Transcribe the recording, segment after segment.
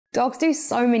Dogs do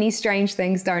so many strange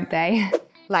things, don't they?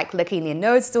 Like licking their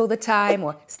noses all the time,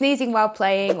 or sneezing while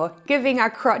playing, or giving our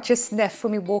crotch a sniff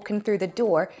when we walk in through the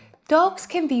door. Dogs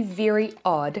can be very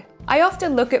odd. I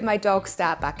often look at my dog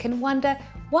Starbuck and wonder,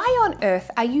 why on earth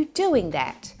are you doing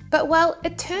that? But well,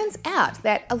 it turns out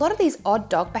that a lot of these odd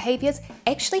dog behaviors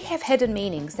actually have hidden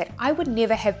meanings that I would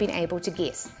never have been able to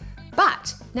guess.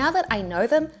 But now that I know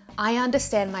them, I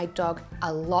understand my dog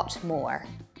a lot more.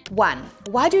 1.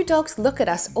 Why do dogs look at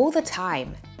us all the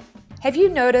time? Have you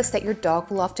noticed that your dog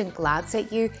will often glance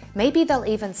at you? Maybe they'll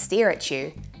even stare at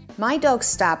you. My dog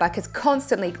Starbuck is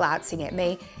constantly glancing at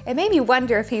me. It made me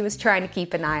wonder if he was trying to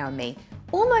keep an eye on me.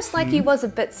 Almost like he was a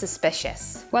bit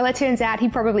suspicious. Well, it turns out he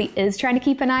probably is trying to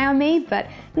keep an eye on me, but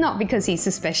not because he's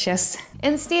suspicious.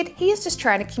 Instead, he is just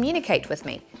trying to communicate with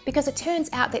me, because it turns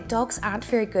out that dogs aren't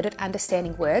very good at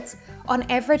understanding words. On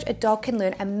average, a dog can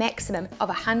learn a maximum of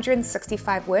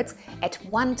 165 words at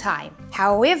one time.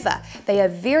 However, they are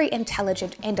very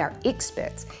intelligent and are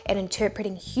experts at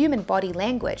interpreting human body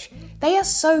language. They are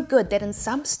so good that in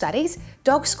some studies,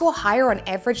 dogs score higher on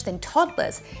average than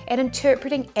toddlers at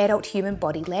interpreting adult human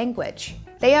body language.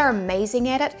 They are amazing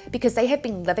at it because they have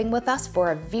been living with us for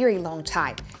a very long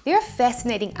time. There are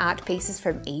fascinating art pieces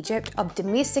from Egypt of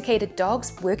domesticated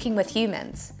dogs working with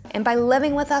humans. And by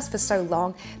living with us for so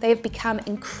long, they have become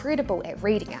incredible at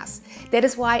reading us. That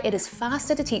is why it is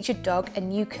faster to teach a dog a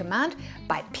new command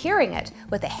by pairing it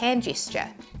with a hand gesture.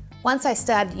 Once I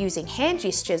started using hand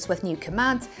gestures with new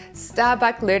commands,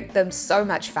 Starbuck learnt them so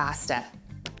much faster.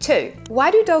 2.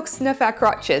 Why do dogs sniff our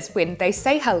crotches when they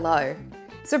say hello?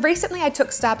 So recently I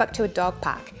took Starbuck to a dog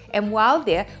park, and while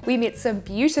there we met some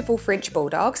beautiful French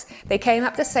bulldogs. They came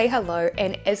up to say hello,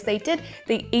 and as they did,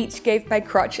 they each gave my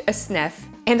crotch a sniff.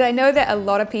 And I know that a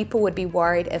lot of people would be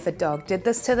worried if a dog did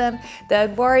this to them. They're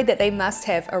worried that they must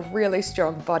have a really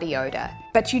strong body odor.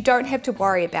 But you don't have to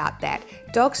worry about that.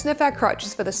 Dogs sniff our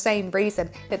crotches for the same reason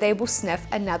that they will sniff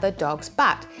another dog's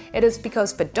butt. It is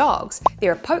because for dogs,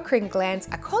 their apocrine glands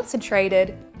are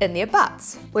concentrated in their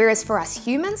butts. Whereas for us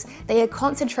humans, they are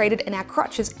concentrated in our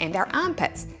crotches and our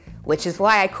armpits. Which is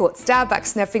why I caught Starbuck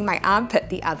sniffing my armpit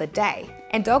the other day.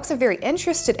 And dogs are very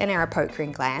interested in our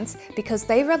apocrine glands because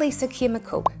they release a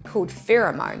chemical called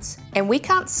pheromones. And we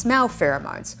can't smell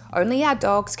pheromones, only our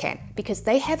dogs can, because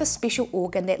they have a special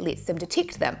organ that lets them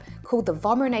detect them, called the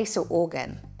vomeronasal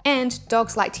organ. And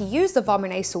dogs like to use the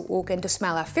vomeronasal organ to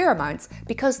smell our pheromones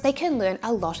because they can learn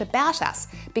a lot about us,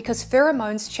 because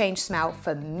pheromones change smell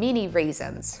for many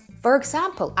reasons. For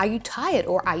example, are you tired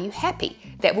or are you happy?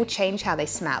 That will change how they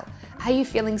smell. Are you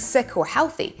feeling sick or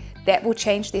healthy? That will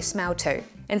change their smell too.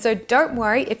 And so don't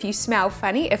worry if you smell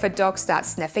funny if a dog starts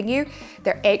sniffing you.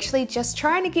 They're actually just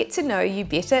trying to get to know you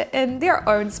better in their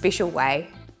own special way.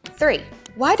 3.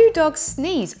 Why do dogs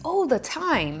sneeze all the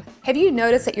time? Have you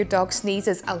noticed that your dog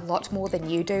sneezes a lot more than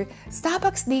you do?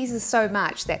 Starbuck sneezes so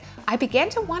much that I began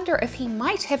to wonder if he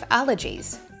might have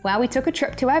allergies. Well, we took a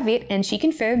trip to our vet and she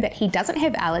confirmed that he doesn't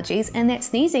have allergies and that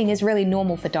sneezing is really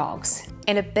normal for dogs.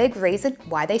 And a big reason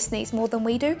why they sneeze more than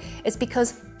we do is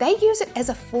because they use it as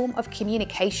a form of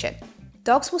communication.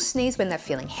 Dogs will sneeze when they're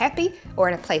feeling happy or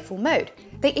in a playful mood.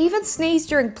 They even sneeze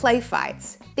during play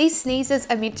fights. These sneezes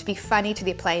are meant to be funny to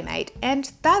their playmate,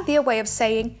 and they're their way of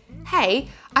saying, "Hey,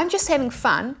 I'm just having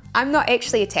fun, I'm not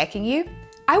actually attacking you."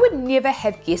 I would never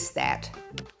have guessed that.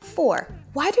 4.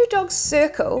 Why do dogs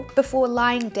circle before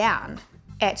lying down?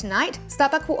 At night,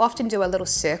 Starbuck will often do a little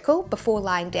circle before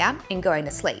lying down and going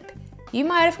to sleep. You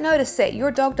might have noticed that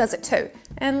your dog does it too,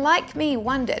 and like me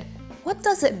wondered, what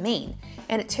does it mean?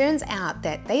 And it turns out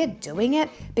that they are doing it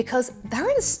because they're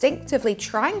instinctively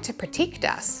trying to protect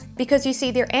us. Because you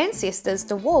see, their ancestors,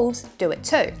 the wolves, do it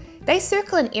too. They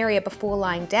circle an area before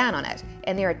lying down on it,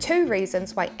 and there are 2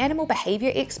 reasons why animal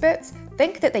behavior experts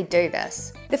think that they do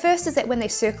this. The first is that when they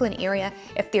circle an area,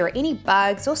 if there are any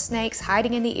bugs or snakes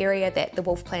hiding in the area that the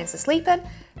wolf plans to sleep in,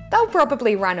 they'll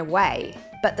probably run away.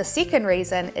 But the second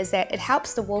reason is that it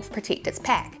helps the wolf protect its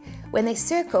pack. When they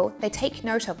circle, they take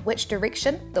note of which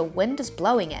direction the wind is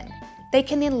blowing in. They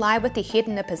can then lie with their head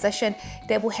in a position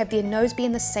that will have their nose be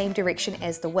in the same direction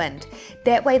as the wind.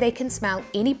 That way they can smell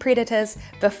any predators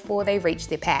before they reach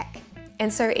their pack.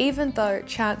 And so even though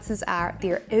chances are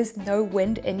there is no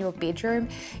wind in your bedroom,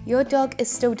 your dog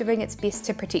is still doing its best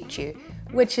to protect you,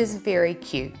 which is very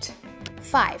cute.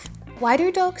 5. Why do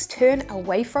dogs turn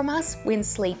away from us when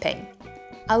sleeping?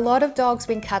 A lot of dogs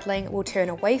when cuddling will turn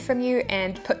away from you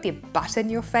and put their butt in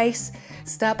your face.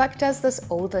 Starbuck does this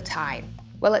all the time.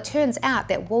 Well, it turns out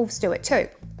that wolves do it too,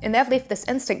 and they've left this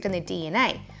instinct in their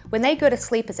DNA. When they go to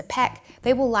sleep as a pack,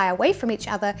 they will lie away from each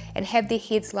other and have their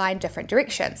heads lie in different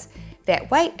directions.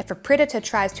 That way, if a predator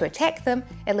tries to attack them,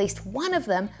 at least one of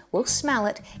them will smell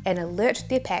it and alert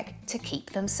their pack to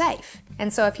keep them safe.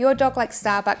 And so if your dog like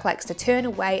Starbuck likes to turn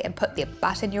away and put their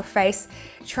butt in your face,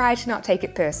 try to not take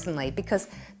it personally because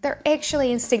they're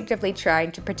actually instinctively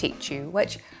trying to protect you,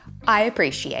 which I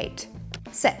appreciate.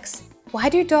 6. Why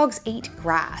do dogs eat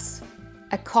grass?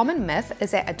 A common myth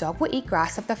is that a dog will eat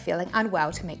grass if they're feeling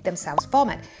unwell to make themselves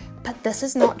vomit, but this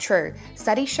is not true.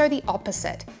 Studies show the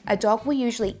opposite. A dog will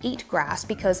usually eat grass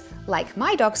because, like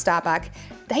my dog Starbuck,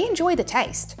 they enjoy the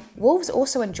taste. Wolves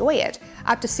also enjoy it.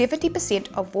 Up to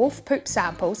 70% of wolf poop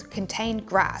samples contain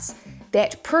grass.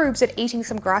 That proves that eating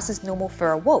some grass is normal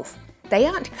for a wolf. They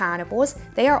aren't carnivores,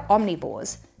 they are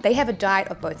omnivores. They have a diet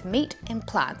of both meat and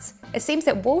plants. It seems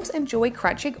that wolves enjoy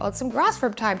crunching on some grass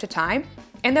from time to time,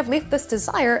 and they've left this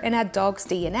desire in our dog's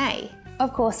DNA.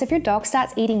 Of course, if your dog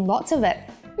starts eating lots of it,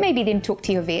 maybe then talk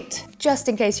to your vet. Just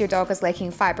in case your dog is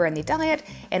lacking fiber in their diet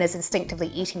and is instinctively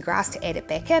eating grass to add it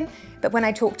back in, but when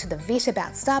I talked to the vet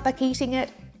about Starbuck eating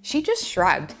it, she just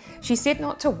shrugged. She said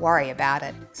not to worry about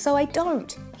it, so I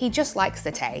don't. He just likes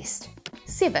the taste.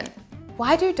 7.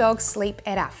 Why do dogs sleep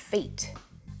at our feet?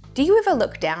 Do you ever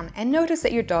look down and notice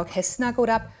that your dog has snuggled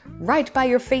up right by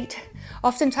your feet?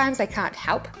 Oftentimes I can't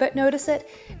help but notice it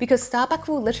because Starbuck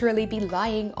will literally be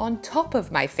lying on top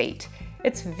of my feet.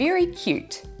 It's very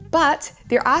cute. But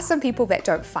there are some people that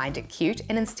don't find it cute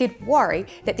and instead worry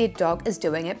that their dog is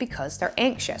doing it because they're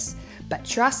anxious. But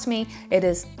trust me, it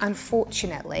is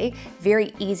unfortunately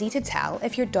very easy to tell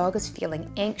if your dog is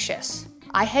feeling anxious.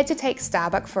 I had to take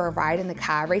Starbuck for a ride in the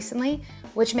car recently,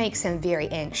 which makes him very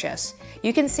anxious.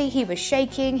 You can see he was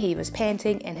shaking, he was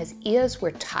panting, and his ears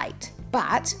were tight.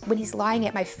 But when he's lying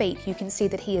at my feet, you can see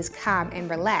that he is calm and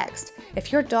relaxed.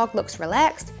 If your dog looks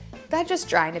relaxed, they're just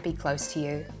trying to be close to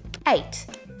you. 8.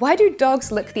 Why do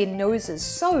dogs lick their noses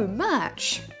so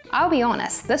much? I'll be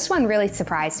honest, this one really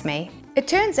surprised me. It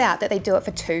turns out that they do it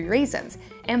for 2 reasons,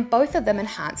 and both of them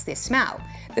enhance their smell.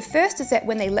 The first is that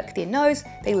when they lick their nose,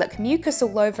 they lick mucus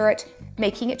all over it,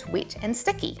 making it wet and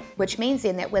sticky, which means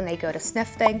then that when they go to sniff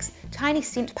things, tiny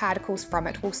scent particles from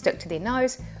it will stick to their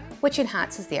nose, which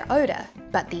enhances their odor.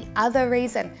 But the other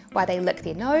reason why they lick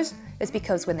their nose is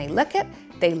because when they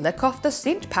lick off the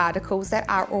scent particles that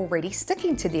are already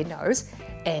sticking to their nose,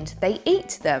 and they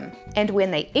eat them. And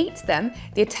when they eat them,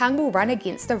 their tongue will run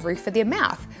against the roof of their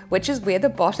mouth, which is where the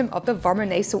bottom of the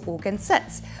vomeronasal organ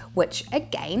sits, which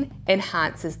again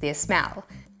enhances their smell.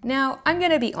 Now, I'm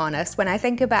going to be honest, when I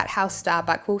think about how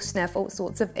Starbuck will sniff all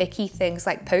sorts of icky things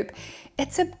like poop,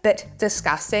 it's a bit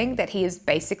disgusting that he is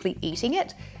basically eating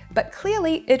it, but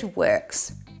clearly it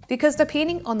works. Because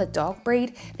depending on the dog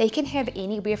breed, they can have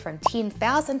anywhere from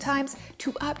 10,000 times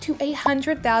to up to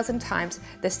 100,000 times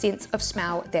the sense of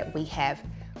smell that we have,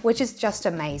 which is just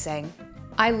amazing.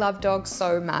 I love dogs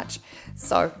so much.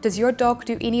 So, does your dog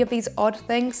do any of these odd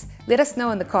things? Let us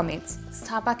know in the comments.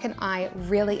 Starbuck and I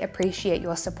really appreciate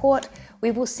your support.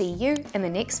 We will see you in the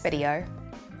next video.